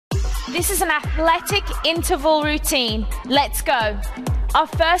This is an athletic interval routine. Let's go. Our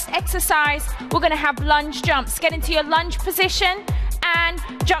first exercise, we're going to have lunge jumps. Get into your lunge position and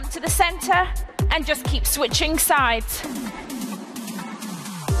jump to the center and just keep switching sides.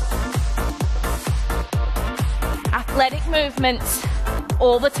 Athletic movements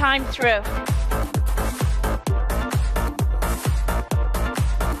all the time through.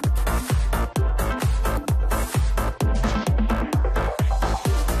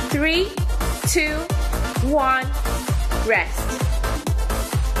 Three, 2, 1, rest.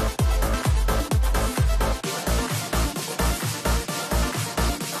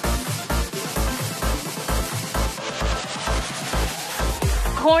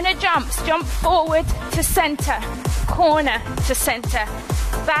 Corner jumps, jump forward to center, corner to center,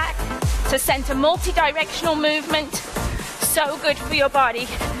 back to center, multi-directional movement, so good for your body.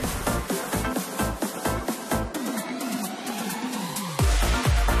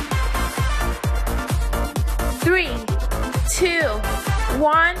 Three, 2,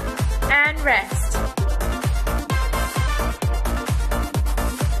 1, and rest.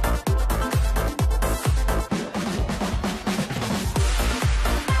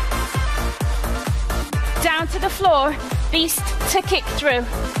 Down to the floor, beast to kick through.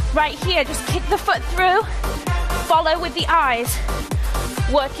 Right here, just kick the foot through, follow with the eyes.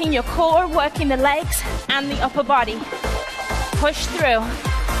 Working your core, working the legs and the upper body. Push through.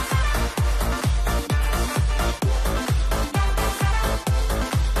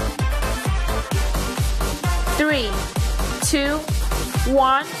 Three, 2,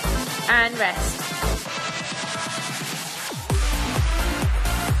 1, and rest.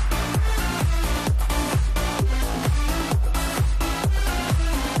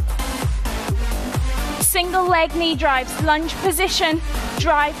 Single leg knee drives, lunge position,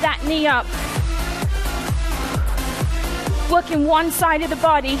 drive that knee up. Working one side of the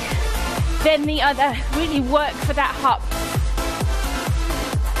body, then the other. Really work for that hop.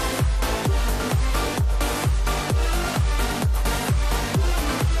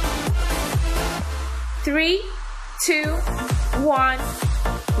 Three, 2, 1,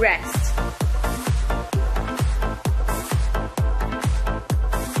 rest.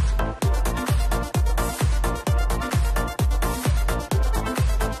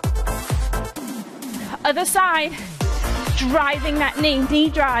 Other side, driving that knee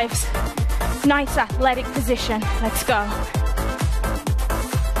drives. Nice athletic position. Let's go.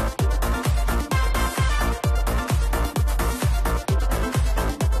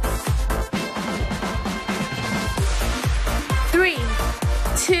 Three,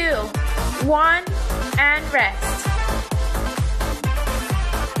 2, 1, and rest.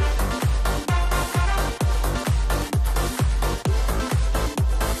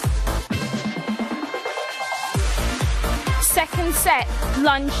 Second set,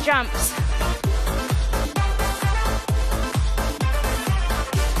 lunge jumps.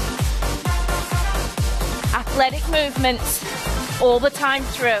 Athletic movements all the time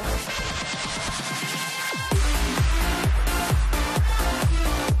through.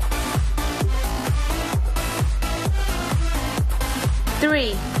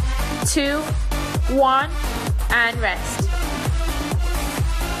 Three, 2, 1, and rest.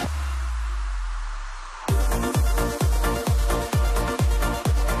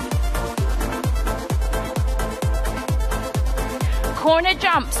 Corner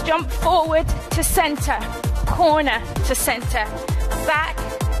jumps, jump forward to center, corner to center, back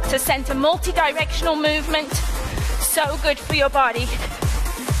to center, multi-directional movement, so good for your body.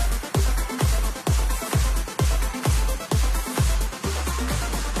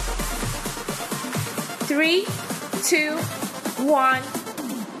 Three, 2, 1,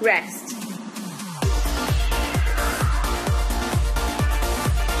 rest.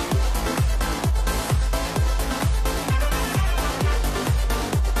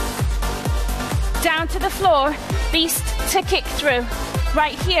 Down to the floor, beast to kick through.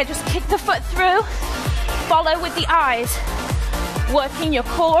 Right here, just kick the foot through, follow with the eyes. Working your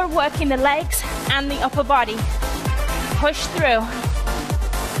core, working the legs and the upper body. Push through.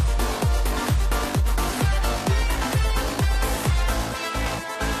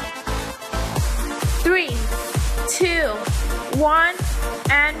 Three, 2, 1,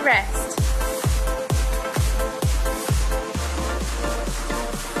 and rest.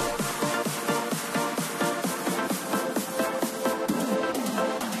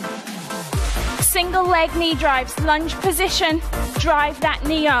 Single leg knee drives, lunge position, drive that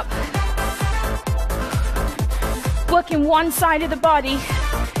knee up. Working one side of the body,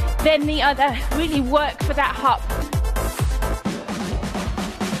 then the other. Really work for that hop.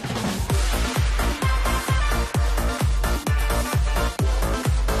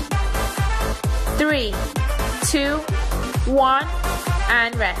 3, 2, 1,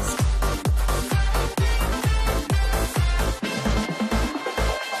 and rest.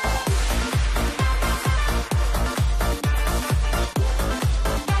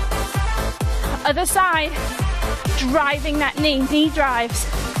 Other side, driving that knee drives.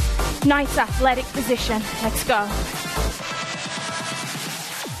 Nice athletic position. Let's go.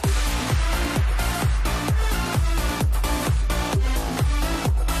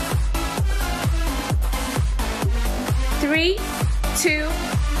 Three, 2,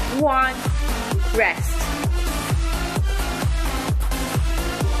 1, rest.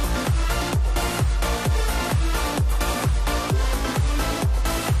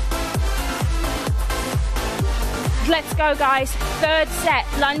 Let's go, guys. Third set,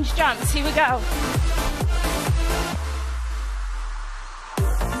 lunge jumps. Here we go.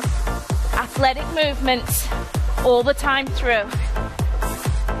 Athletic movements all the time through.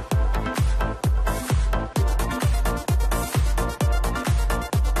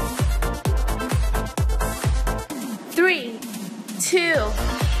 Three, 2,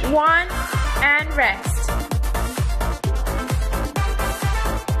 1, and rest.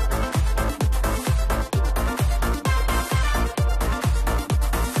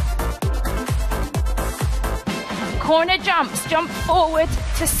 Corner jumps, jump forward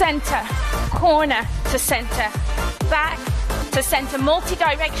to center, corner to center, back to center,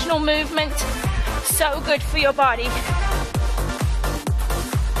 multi-directional movement, so good for your body.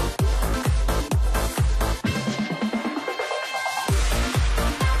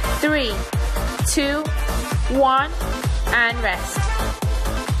 Three, 2, 1, and rest.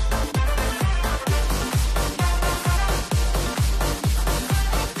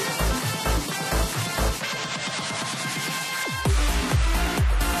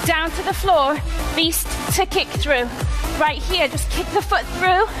 Down to the floor, beast to kick through. Right here, just kick the foot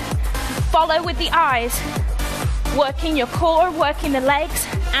through, follow with the eyes. Working your core, working the legs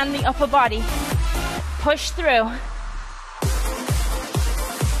and the upper body. Push through.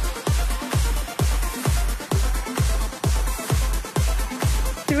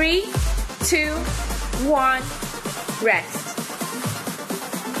 Three, 2, 1, rest.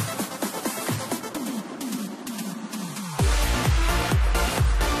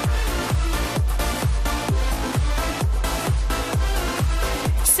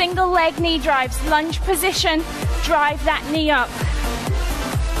 Single leg knee drives, lunge position, drive that knee up.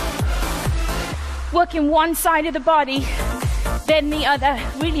 Working one side of the body, then the other.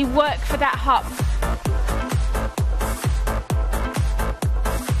 Really work for that hop.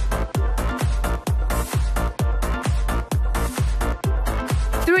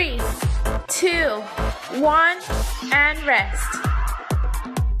 Three, 2, 1, and rest.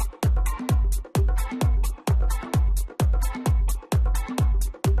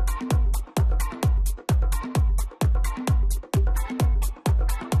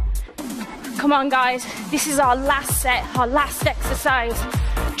 Come on, guys, this is our last set, our last exercise.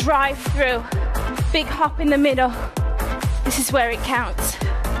 Drive through, big hop in the middle. This is where it counts.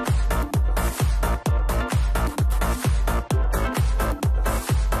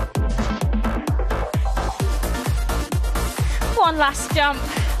 One last jump.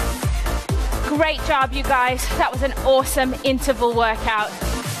 Great job, you guys. That was an awesome interval workout.